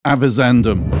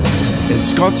avisandum. In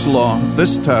Scots law,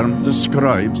 this term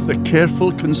describes the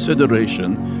careful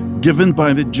consideration given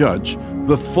by the judge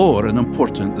before an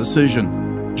important decision.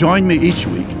 Join me each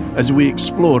week as we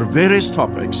explore various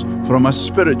topics from a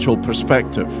spiritual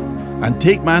perspective and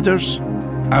take matters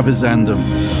avisandum.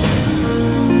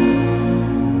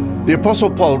 The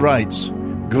Apostle Paul writes,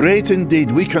 "Great indeed,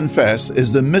 we confess,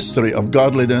 is the mystery of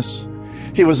godliness.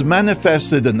 He was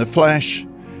manifested in the flesh,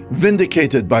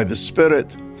 vindicated by the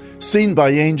Spirit, seen by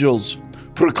angels,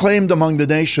 proclaimed among the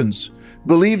nations,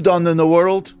 believed on in the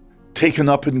world, taken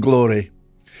up in glory."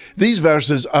 These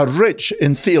verses are rich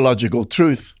in theological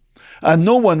truth, and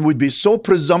no one would be so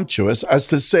presumptuous as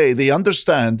to say they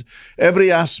understand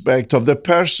every aspect of the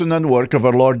person and work of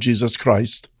our Lord Jesus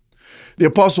Christ. The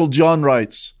Apostle John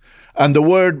writes, "And the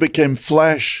Word became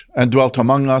flesh and dwelt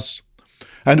among us,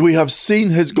 and we have seen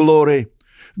his glory,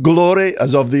 glory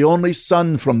as of the only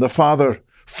Son from the Father,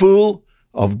 full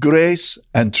of grace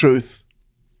and truth."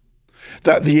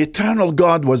 That the eternal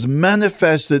God was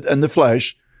manifested in the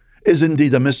flesh is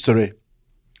indeed a mystery.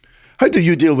 How do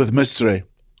you deal with mystery?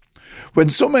 When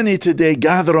so many today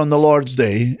gather on the Lord's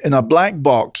Day in a black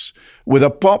box with a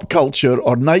pop culture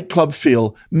or nightclub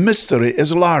feel, mystery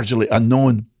is largely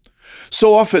unknown.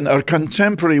 So often our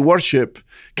contemporary worship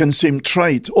can seem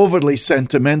trite, overly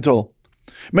sentimental.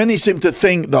 Many seem to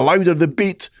think the louder the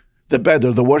beat, the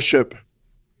better the worship.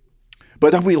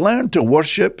 But have we learned to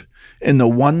worship in the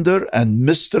wonder and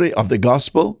mystery of the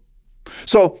gospel?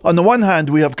 So, on the one hand,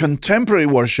 we have contemporary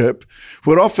worship,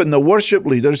 where often the worship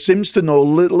leader seems to know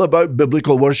little about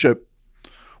biblical worship.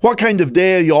 "What kind of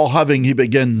day are you all having?" he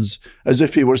begins, as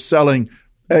if he were selling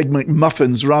Egg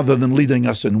McMuffins rather than leading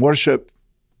us in worship.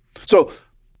 So,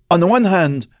 on the one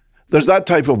hand, there's that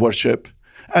type of worship,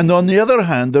 and on the other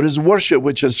hand, there is worship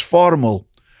which is formal,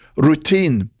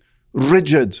 routine,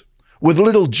 rigid, with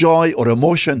little joy or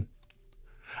emotion.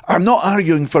 I'm not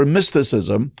arguing for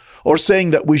mysticism or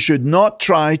saying that we should not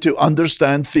try to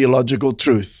understand theological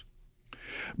truth.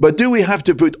 But do we have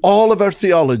to put all of our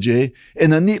theology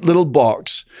in a neat little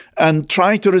box and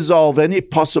try to resolve any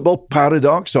possible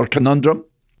paradox or conundrum?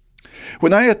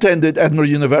 When I attended Edinburgh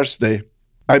University,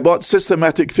 I bought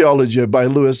Systematic Theology by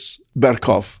Louis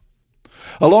Berkhof.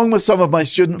 Along with some of my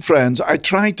student friends, I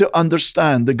tried to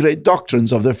understand the great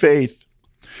doctrines of the faith.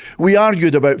 We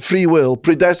argued about free will,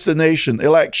 predestination,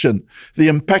 election, the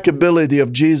impeccability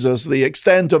of Jesus, the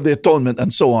extent of the atonement,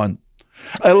 and so on.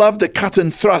 I loved the cut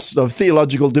and thrust of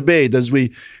theological debate as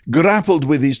we grappled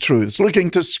with these truths, looking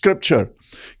to Scripture,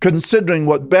 considering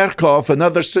what Berkhof and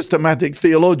other systematic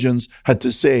theologians had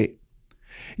to say.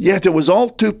 Yet it was all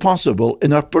too possible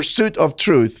in our pursuit of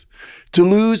truth to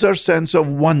lose our sense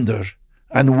of wonder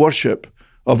and worship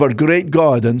of our great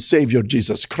God and Savior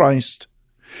Jesus Christ.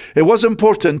 It was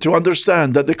important to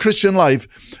understand that the Christian life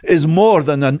is more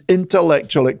than an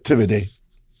intellectual activity.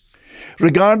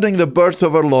 Regarding the birth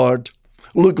of our Lord,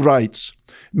 Luke writes,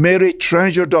 "Mary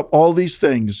treasured up all these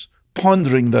things,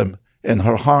 pondering them in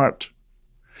her heart."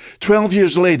 12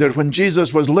 years later, when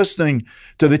Jesus was listening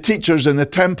to the teachers in the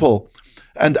temple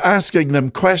and asking them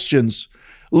questions,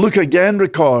 Luke again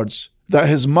records that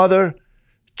his mother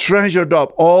treasured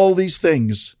up all these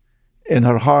things in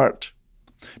her heart.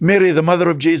 Mary, the mother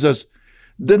of Jesus,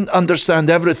 didn't understand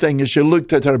everything as she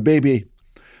looked at her baby,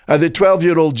 at the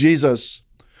 12-year-old Jesus,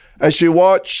 as she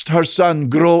watched her son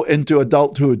grow into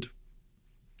adulthood.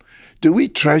 Do we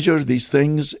treasure these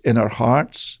things in our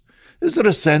hearts? Is there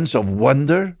a sense of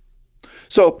wonder?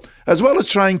 So, as well as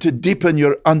trying to deepen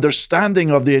your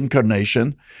understanding of the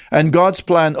Incarnation and God's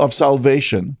plan of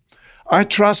salvation, I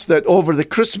trust that over the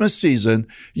Christmas season,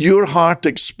 your heart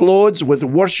explodes with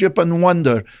worship and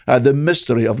wonder at the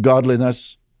mystery of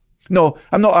godliness. No,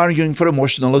 I'm not arguing for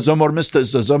emotionalism or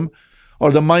mysticism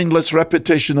or the mindless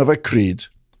repetition of a creed.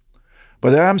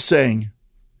 But I am saying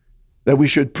that we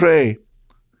should pray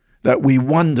that we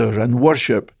wonder and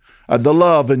worship at the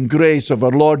love and grace of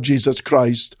our Lord Jesus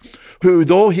Christ, who,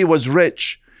 though he was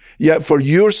rich, yet for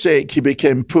your sake he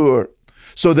became poor,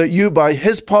 so that you by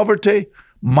his poverty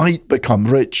might become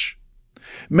rich.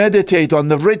 Meditate on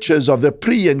the riches of the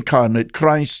pre-incarnate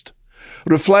Christ.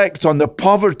 Reflect on the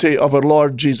poverty of our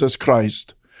Lord Jesus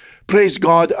Christ. Praise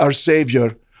God, our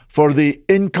Savior, for the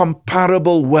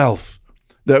incomparable wealth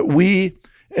that we,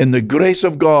 in the grace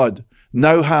of God,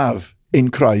 now have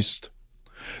in Christ.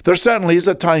 There certainly is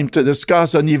a time to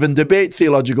discuss and even debate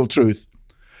theological truth,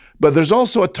 but there's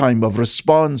also a time of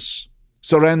response,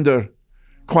 surrender,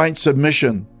 quiet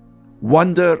submission,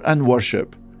 wonder and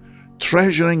worship,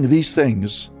 treasuring these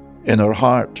things in our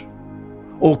heart.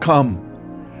 Oh, come,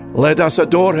 let us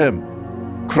adore him,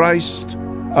 Christ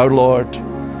our Lord.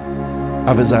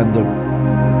 Avisandum.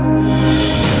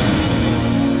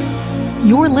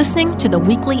 You're listening to the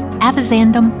weekly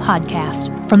Avizandum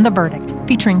podcast from The Verdict,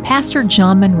 featuring Pastor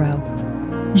John Monroe.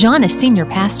 John is senior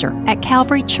pastor at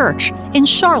Calvary Church in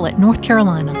Charlotte, North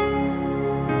Carolina.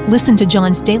 Listen to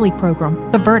John's daily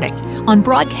program, The Verdict, on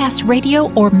broadcast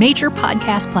radio or major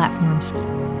podcast platforms.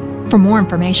 For more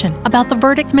information about The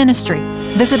Verdict Ministry,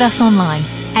 visit us online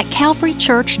at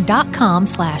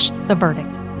calvarychurch.com/theverdict.